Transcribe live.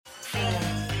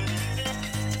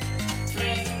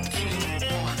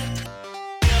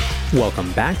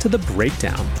Welcome back to The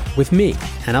Breakdown with me,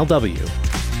 NLW.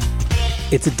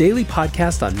 It's a daily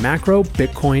podcast on macro,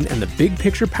 Bitcoin, and the big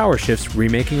picture power shifts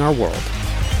remaking our world.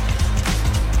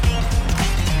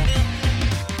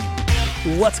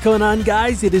 What's going on,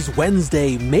 guys? It is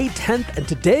Wednesday, May 10th, and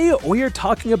today we are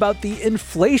talking about the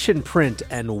inflation print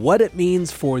and what it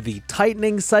means for the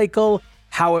tightening cycle,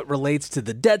 how it relates to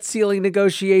the debt ceiling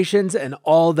negotiations, and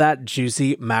all that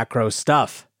juicy macro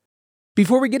stuff.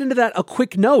 Before we get into that, a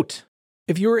quick note.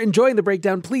 If you're enjoying The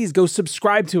Breakdown, please go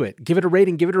subscribe to it, give it a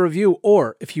rating, give it a review,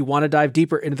 or if you want to dive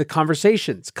deeper into the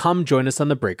conversations, come join us on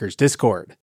the Breakers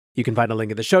Discord. You can find a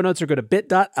link in the show notes or go to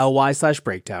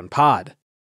bit.ly/breakdownpod.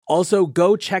 Also,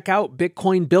 go check out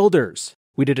Bitcoin Builders.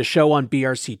 We did a show on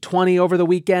BRC20 over the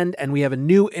weekend, and we have a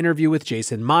new interview with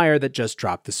Jason Meyer that just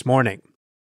dropped this morning.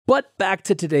 But back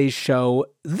to today's show,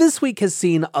 this week has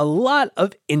seen a lot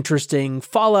of interesting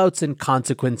fallouts and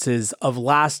consequences of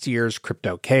last year's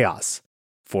crypto chaos.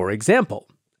 For example,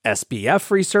 SBF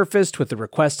resurfaced with a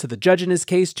request to the judge in his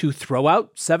case to throw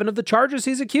out 7 of the charges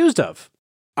he's accused of.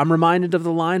 I'm reminded of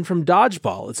the line from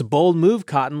Dodgeball, "It's a bold move,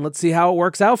 Cotton, let's see how it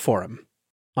works out for him."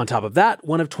 On top of that,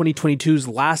 one of 2022's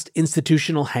last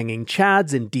institutional hanging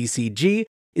chads in DCG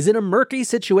is in a murky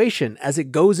situation as it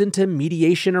goes into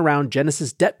mediation around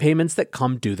Genesis debt payments that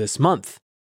come due this month.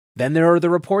 Then there are the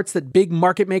reports that big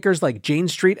market makers like Jane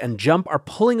Street and Jump are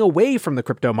pulling away from the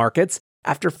crypto markets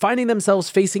after finding themselves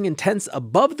facing intense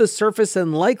above the surface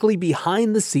and likely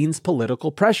behind the scenes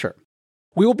political pressure.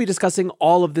 We will be discussing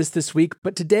all of this week,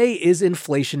 but today is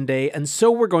inflation day, and so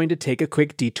we're going to take a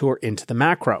quick detour into the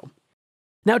macro.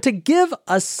 Now, to give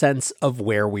a sense of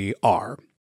where we are,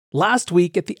 last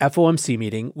week at the FOMC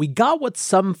meeting, we got what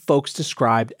some folks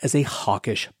described as a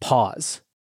hawkish pause.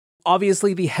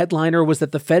 Obviously, the headliner was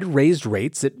that the Fed raised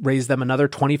rates. It raised them another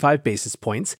 25 basis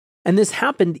points, and this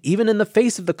happened even in the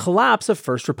face of the collapse of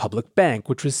First Republic Bank,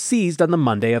 which was seized on the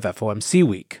Monday of FOMC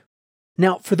week.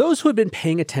 Now, for those who had been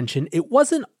paying attention, it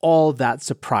wasn't all that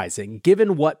surprising,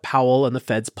 given what Powell and the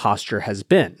Fed's posture has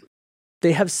been.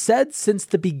 They have said since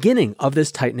the beginning of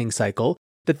this tightening cycle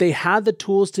that they had the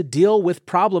tools to deal with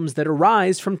problems that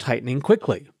arise from tightening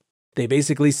quickly. They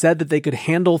basically said that they could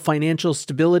handle financial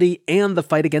stability and the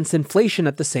fight against inflation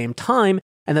at the same time,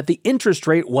 and that the interest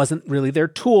rate wasn't really their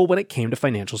tool when it came to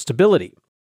financial stability.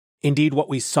 Indeed, what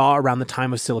we saw around the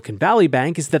time of Silicon Valley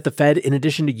Bank is that the Fed, in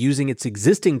addition to using its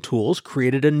existing tools,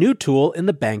 created a new tool in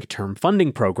the Bank Term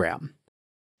Funding Program.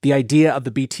 The idea of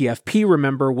the BTFP,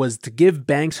 remember, was to give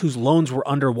banks whose loans were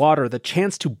underwater the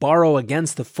chance to borrow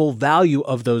against the full value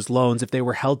of those loans if they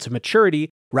were held to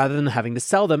maturity, rather than having to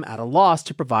sell them at a loss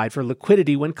to provide for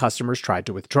liquidity when customers tried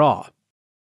to withdraw.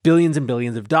 Billions and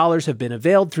billions of dollars have been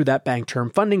availed through that bank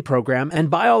term funding program, and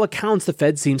by all accounts, the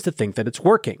Fed seems to think that it's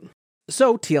working.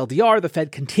 So, TLDR, the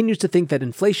Fed continues to think that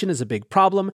inflation is a big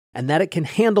problem, and that it can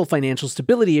handle financial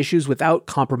stability issues without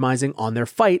compromising on their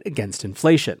fight against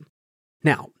inflation.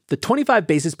 Now, the 25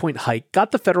 basis point hike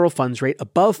got the federal funds rate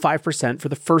above 5% for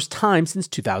the first time since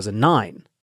 2009.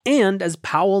 And as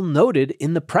Powell noted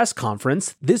in the press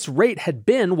conference, this rate had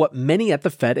been what many at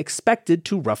the Fed expected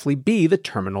to roughly be the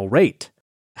terminal rate.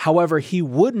 However, he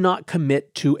would not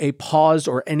commit to a pause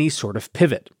or any sort of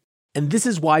pivot. And this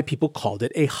is why people called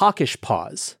it a hawkish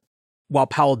pause. While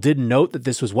Powell did note that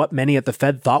this was what many at the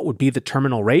Fed thought would be the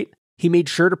terminal rate, he made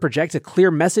sure to project a clear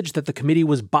message that the committee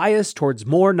was biased towards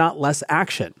more, not less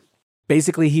action.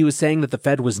 Basically, he was saying that the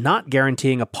Fed was not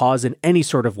guaranteeing a pause in any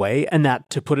sort of way, and that,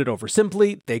 to put it over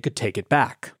simply, they could take it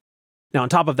back. Now, on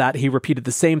top of that, he repeated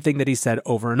the same thing that he said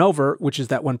over and over, which is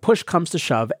that when push comes to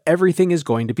shove, everything is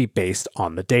going to be based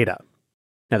on the data.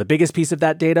 Now, the biggest piece of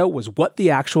that data was what the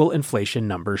actual inflation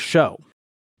numbers show.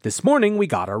 This morning, we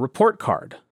got our report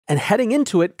card. And heading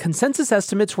into it, consensus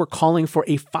estimates were calling for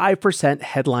a 5%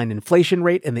 headline inflation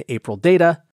rate in the April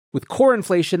data, with core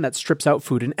inflation that strips out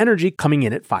food and energy coming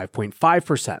in at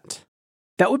 5.5%.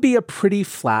 That would be a pretty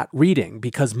flat reading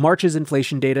because March's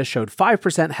inflation data showed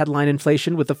 5% headline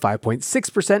inflation with a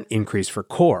 5.6% increase for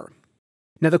core.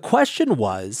 Now the question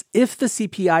was, if the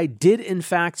CPI did in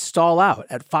fact stall out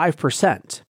at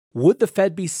 5%, would the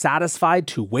Fed be satisfied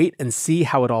to wait and see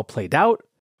how it all played out?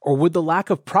 Or would the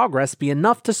lack of progress be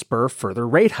enough to spur further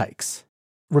rate hikes?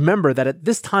 Remember that at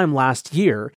this time last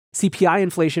year, CPI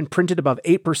inflation printed above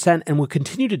 8% and will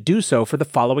continue to do so for the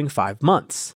following 5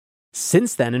 months.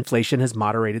 Since then, inflation has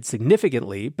moderated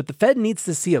significantly, but the Fed needs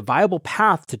to see a viable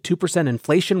path to 2%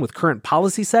 inflation with current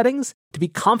policy settings to be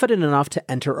confident enough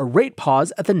to enter a rate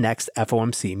pause at the next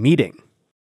FOMC meeting.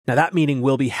 Now, that meeting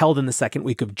will be held in the second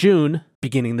week of June,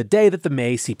 beginning the day that the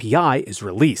May CPI is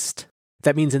released.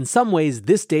 That means in some ways,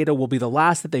 this data will be the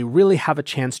last that they really have a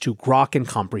chance to grok and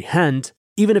comprehend,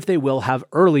 even if they will have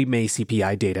early May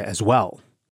CPI data as well.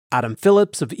 Adam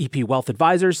Phillips of EP Wealth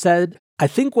Advisors said, "I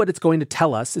think what it's going to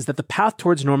tell us is that the path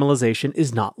towards normalization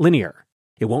is not linear.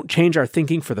 It won't change our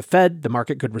thinking for the Fed. The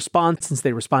market could respond since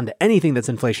they respond to anything that's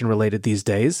inflation-related these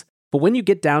days. But when you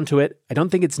get down to it, I don't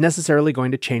think it's necessarily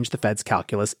going to change the Fed's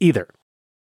calculus either."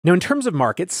 Now, in terms of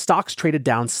markets, stocks traded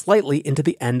down slightly into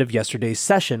the end of yesterday's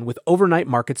session, with overnight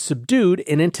markets subdued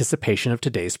in anticipation of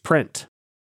today's print.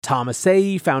 Tom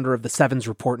Assayi, founder of the Sevens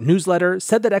Report newsletter,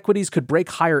 said that equities could break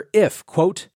higher if,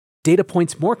 quote, "data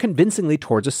points more convincingly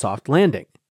towards a soft landing.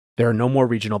 There are no more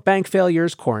regional bank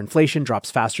failures, core inflation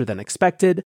drops faster than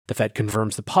expected, the Fed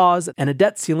confirms the pause, and a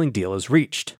debt ceiling deal is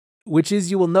reached." Which is,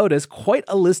 you will notice, quite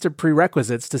a list of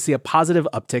prerequisites to see a positive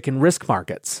uptick in risk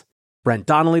markets. Brent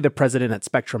Donnelly, the president at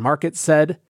Spectra Markets,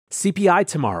 said, "CPI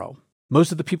tomorrow.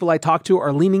 Most of the people I talk to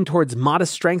are leaning towards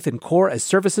modest strength in core as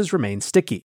services remain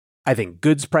sticky. I think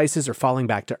goods prices are falling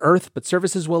back to earth, but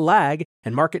services will lag,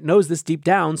 and market knows this deep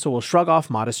down, so will shrug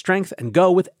off modest strength and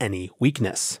go with any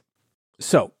weakness."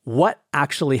 So, what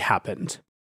actually happened?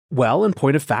 Well, in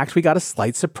point of fact, we got a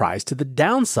slight surprise to the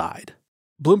downside.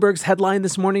 Bloomberg's headline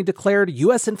this morning declared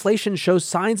U.S. inflation shows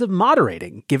signs of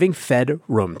moderating, giving Fed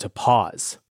room to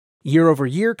pause. Year over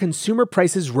year, consumer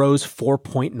prices rose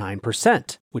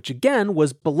 4.9%, which again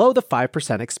was below the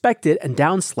 5% expected and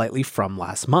down slightly from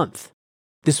last month.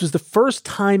 This was the first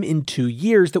time in 2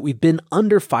 years that we've been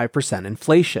under 5%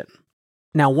 inflation.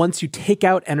 Now, once you take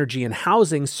out energy and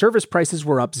housing, service prices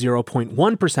were up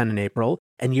 0.1% in April,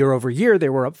 and year over year they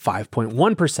were up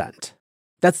 5.1%.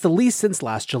 That's the least since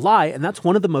last July, and that's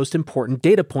one of the most important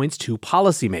data points to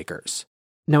policymakers.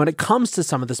 Now, when it comes to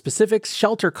some of the specifics,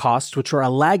 shelter costs, which are a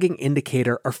lagging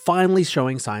indicator, are finally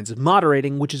showing signs of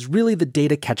moderating, which is really the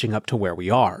data catching up to where we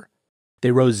are.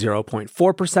 They rose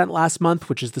 0.4% last month,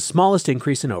 which is the smallest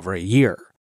increase in over a year.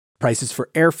 Prices for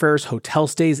airfares, hotel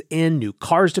stays, and new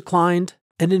cars declined.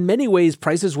 And in many ways,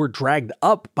 prices were dragged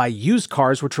up by used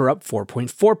cars, which are up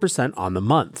 4.4% on the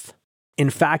month. In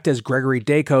fact, as Gregory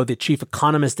Dacko, the chief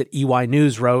economist at EY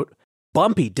News, wrote,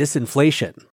 "bumpy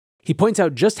disinflation." He points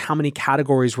out just how many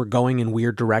categories were going in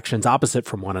weird directions opposite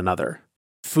from one another.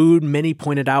 Food, many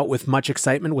pointed out with much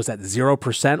excitement, was at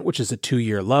 0%, which is a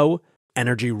 2-year low.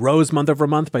 Energy rose month over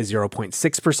month by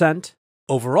 0.6%.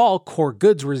 Overall, core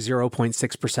goods were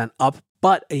 0.6% up,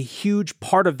 but a huge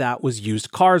part of that was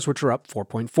used cars, which were up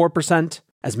 4.4%.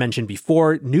 As mentioned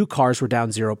before, new cars were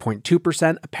down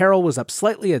 0.2%, apparel was up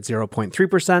slightly at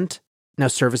 0.3%. Now,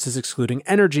 services excluding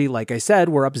energy, like I said,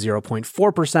 were up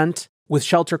 0.4%, with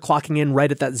shelter clocking in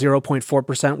right at that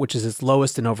 0.4%, which is its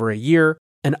lowest in over a year,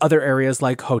 and other areas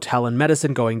like hotel and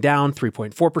medicine going down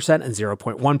 3.4% and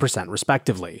 0.1%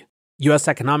 respectively. U.S.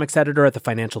 economics editor at the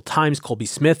Financial Times, Colby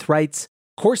Smith, writes,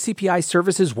 "Core CPI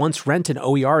services once rent and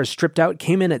OER is stripped out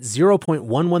came in at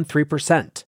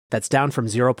 0.113%. That's down from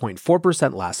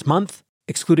 0.4% last month.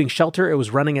 Excluding shelter, it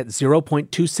was running at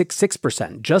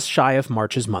 0.266%, just shy of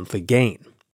March's monthly gain."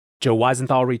 Joe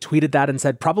Weisenthal retweeted that and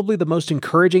said probably the most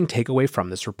encouraging takeaway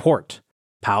from this report.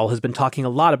 Powell has been talking a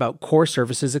lot about core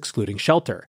services excluding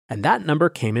shelter, and that number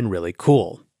came in really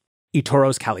cool.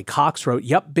 eToro's Callie Cox wrote,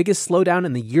 "Yup, biggest slowdown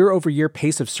in the year-over-year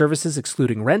pace of services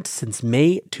excluding rent since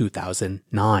May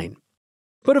 2009.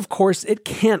 But of course, it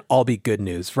can't all be good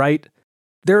news, right?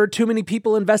 There are too many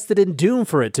people invested in doom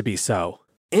for it to be so.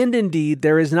 And indeed,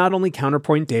 there is not only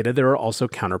counterpoint data, there are also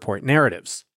counterpoint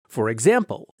narratives. For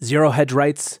example, Zero Hedge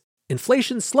writes,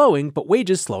 "Inflation's slowing, but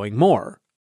wages slowing more.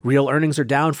 Real earnings are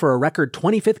down for a record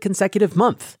 25th consecutive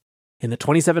month. In the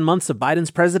 27 months of Biden's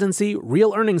presidency,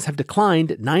 real earnings have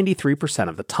declined 93%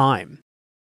 of the time."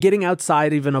 Getting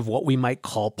outside even of what we might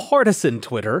call partisan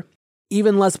Twitter,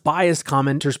 even less biased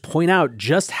commenters point out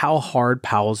just how hard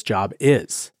Powell's job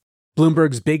is.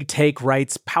 Bloomberg's Big Take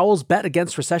writes, "Powell's bet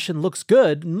against recession looks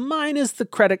good, minus the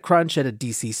credit crunch and a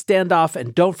DC standoff,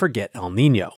 and don't forget El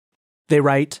Nino." They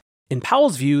write, In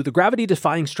Powell's view, the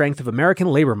gravity-defying strength of American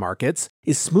labor markets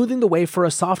is smoothing the way for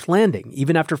a soft landing,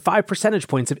 even after 5 percentage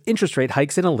points of interest rate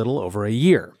hikes in a little over a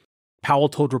year. Powell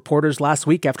told reporters last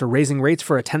week after raising rates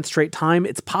for a 10th straight time,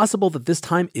 it's possible that this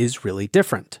time is really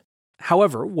different.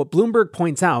 However, what Bloomberg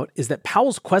points out is that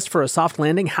Powell's quest for a soft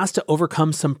landing has to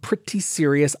overcome some pretty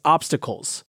serious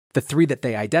obstacles. The 3 that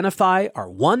they identify are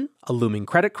 1, a looming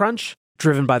credit crunch,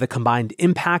 driven by the combined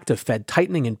impact of Fed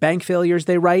tightening and bank failures,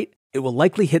 they write. It will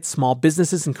likely hit small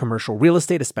businesses and commercial real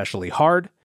estate especially hard.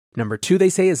 Number 2, they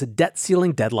say, is a debt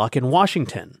ceiling deadlock in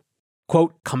Washington.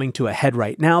 Quote, "Coming to a head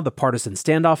right now, the partisan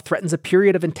standoff threatens a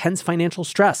period of intense financial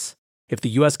stress. If the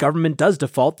U.S. government does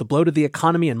default, the blow to the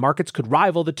economy and markets could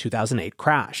rival the 2008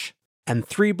 crash." And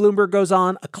 3, Bloomberg goes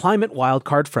on, a climate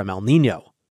wildcard from El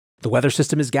Nino. The weather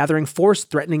system is gathering force,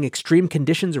 threatening extreme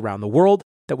conditions around the world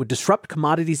that would disrupt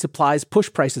commodity supplies,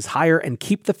 push prices higher, and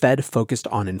keep the Fed focused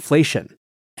on inflation.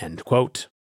 End quote.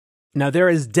 Now, there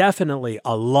is definitely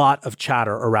a lot of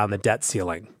chatter around the debt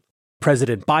ceiling.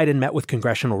 President Biden met with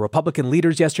congressional Republican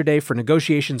leaders yesterday for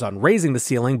negotiations on raising the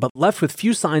ceiling, but left with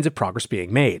few signs of progress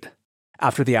being made.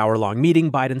 After the hour-long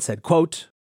meeting, Biden said, quote,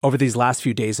 "Over these last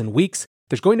few days and weeks,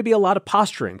 there's going to be a lot of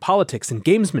posturing, politics, and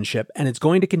gamesmanship, and it's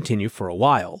going to continue for a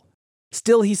while."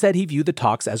 Still, he said he viewed the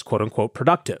talks as quote-unquote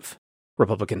productive.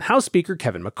 Republican House Speaker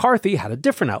Kevin McCarthy had a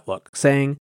different outlook,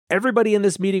 saying, "Everybody in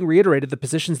this meeting reiterated the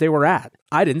positions they were at.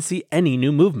 I didn't see any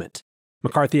new movement."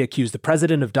 McCarthy accused the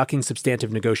president of ducking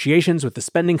substantive negotiations with the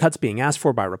spending cuts being asked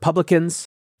for by Republicans.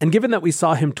 And given that we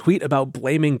saw him tweet about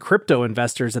blaming crypto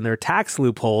investors and their tax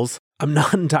loopholes, I'm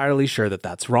not entirely sure that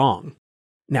that's wrong.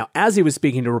 Now, as he was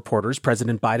speaking to reporters,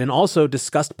 President Biden also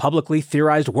discussed publicly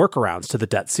theorized workarounds to the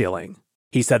debt ceiling.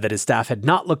 He said that his staff had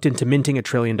not looked into minting a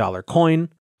trillion-dollar coin,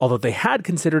 although they had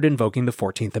considered invoking the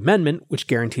 14th Amendment, which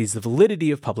guarantees the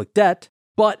validity of public debt,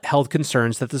 but held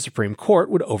concerns that the Supreme Court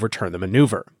would overturn the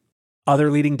maneuver.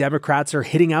 Other leading Democrats are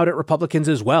hitting out at Republicans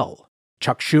as well.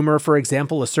 Chuck Schumer, for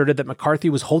example, asserted that McCarthy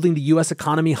was holding the U.S.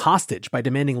 economy hostage by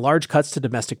demanding large cuts to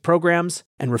domestic programs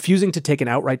and refusing to take an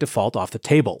outright default off the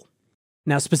table.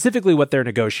 Now, specifically what they're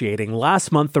negotiating,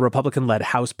 last month the Republican-led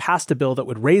House passed a bill that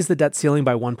would raise the debt ceiling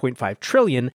by $1.5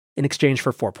 trillion in exchange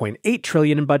for $4.8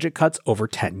 trillion in budget cuts over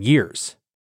 10 years.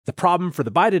 The problem for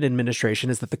the Biden administration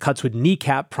is that the cuts would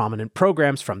kneecap prominent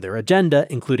programs from their agenda,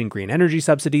 including green energy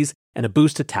subsidies and a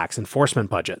boost to tax enforcement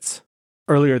budgets.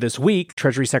 Earlier this week,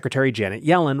 Treasury Secretary Janet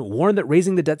Yellen warned that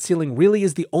raising the debt ceiling really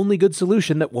is the only good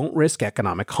solution that won't risk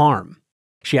economic harm.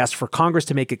 She asked for Congress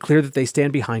to make it clear that they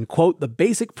stand behind, quote, "the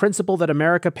basic principle that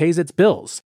America pays its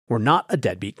bills. We're not a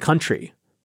deadbeat country."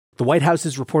 The White House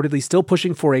is reportedly still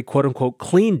pushing for a quote-unquote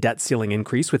clean debt ceiling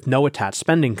increase with no attached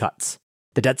spending cuts.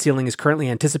 The debt ceiling is currently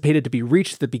anticipated to be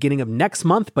reached at the beginning of next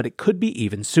month, but it could be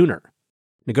even sooner.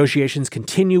 Negotiations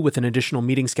continue with an additional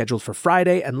meeting scheduled for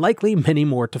Friday and likely many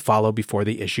more to follow before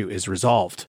the issue is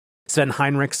resolved. Sven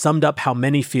Heinrich summed up how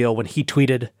many feel when he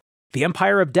tweeted, "The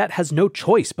empire of debt has no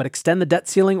choice but extend the debt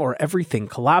ceiling or everything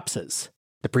collapses.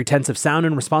 The pretense of sound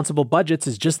and responsible budgets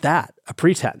is just that, a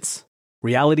pretense.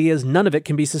 Reality is none of it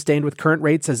can be sustained with current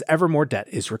rates as ever more debt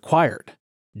is required.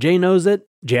 Jay knows it,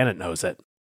 Janet knows it."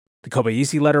 The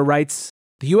Kobayashi letter writes,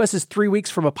 "The U.S. is 3 weeks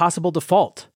from a possible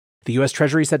default. The U.S.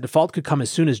 Treasury said default could come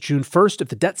as soon as June 1st if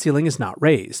the debt ceiling is not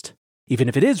raised. Even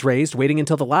if it is raised, waiting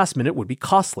until the last minute would be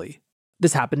costly.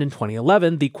 This happened in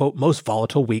 2011, the, quote, most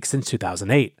volatile week since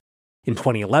 2008. In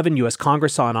 2011, U.S.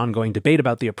 Congress saw an ongoing debate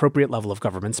about the appropriate level of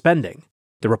government spending.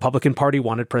 The Republican Party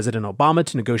wanted President Obama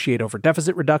to negotiate over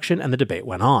deficit reduction, and the debate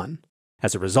went on.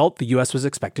 As a result, the U.S. was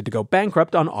expected to go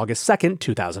bankrupt on August 2,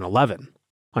 2011.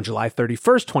 On July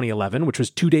 31, 2011, which was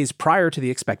 2 days prior to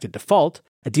the expected default,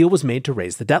 a deal was made to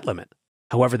raise the debt limit.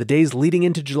 However, the days leading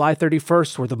into July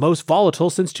 31st were the most volatile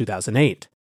since 2008.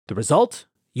 The result?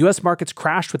 U.S. markets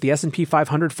crashed with the S&P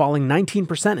 500 falling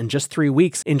 19% in just 3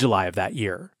 weeks in July of that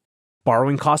year.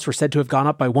 Borrowing costs were said to have gone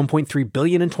up by $1.3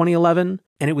 billion in 2011,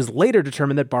 and it was later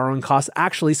determined that borrowing costs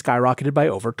actually skyrocketed by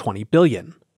over $20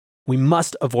 billion. We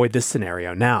must avoid this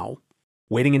scenario now.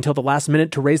 Waiting until the last minute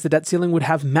to raise the debt ceiling would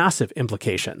have massive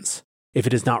implications. If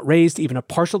it is not raised, even a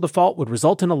partial default would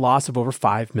result in a loss of over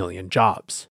 5 million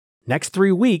jobs. Next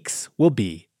 3 weeks will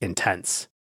be intense.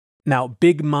 Now,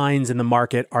 big minds in the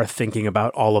market are thinking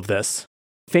about all of this.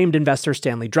 Famed investor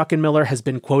Stanley Druckenmiller has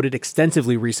been quoted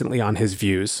extensively recently on his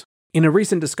views. In a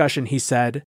recent discussion, he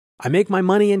said, "I make my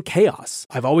money in chaos.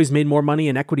 I've always made more money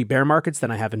in equity bear markets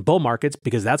than I have in bull markets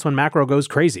because that's when macro goes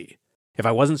crazy. If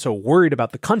I wasn't so worried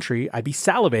about the country, I'd be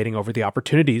salivating over the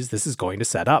opportunities this is going to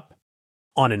set up."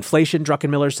 On inflation,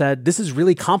 Druckenmiller said, "This is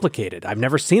really complicated. I've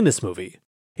never seen this movie.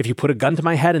 If you put a gun to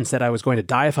my head and said I was going to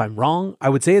die if I'm wrong, I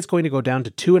would say it's going to go down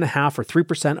to 2.5% or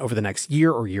 3% over the next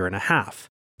year or year and a half.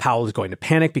 Powell is going to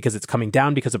panic because it's coming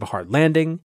down because of a hard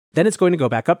landing. Then it's going to go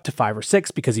back up to 5 or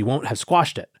 6 because he won't have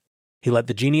squashed it. He let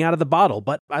the genie out of the bottle,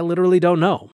 but I literally don't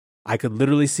know. I could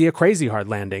literally see a crazy hard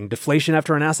landing, deflation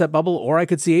after an asset bubble, or I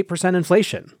could see 8%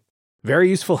 inflation." Very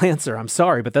useful answer, I'm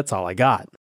sorry, but that's all I got.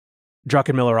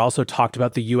 Druckenmiller also talked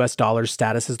about the US dollar's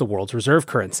status as the world's reserve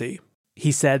currency.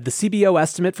 He said the CBO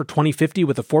estimate for 2050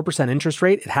 with a 4% interest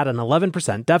rate, it had an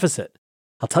 11% deficit.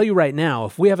 I'll tell you right now,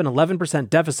 if we have an 11%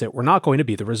 deficit, we're not going to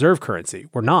be the reserve currency.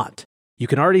 We're not. You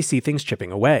can already see things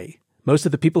chipping away. Most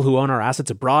of the people who own our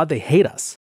assets abroad, they hate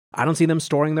us. I don't see them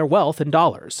storing their wealth in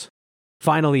dollars.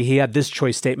 Finally, he had this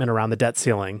choice statement around the debt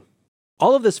ceiling.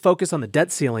 All of this focus on the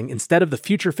debt ceiling instead of the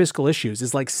future fiscal issues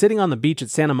is like sitting on the beach at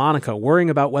Santa Monica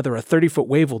worrying about whether a 30-foot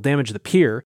wave will damage the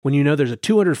pier when you know there's a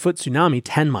 200-foot tsunami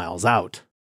 10 miles out.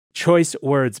 Choice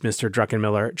words, Mr.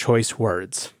 Druckenmiller, choice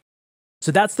words.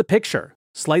 So that's the picture.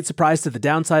 Slight surprise to the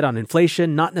downside on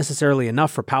inflation, not necessarily enough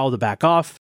for Powell to back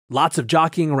off. Lots of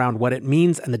jockeying around what it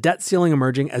means, and the debt ceiling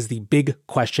emerging as the big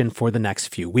question for the next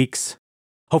few weeks.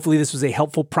 Hopefully this was a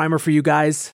helpful primer for you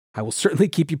guys. I will certainly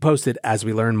keep you posted as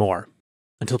we learn more.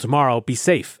 Until tomorrow, be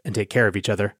safe and take care of each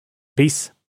other. Peace.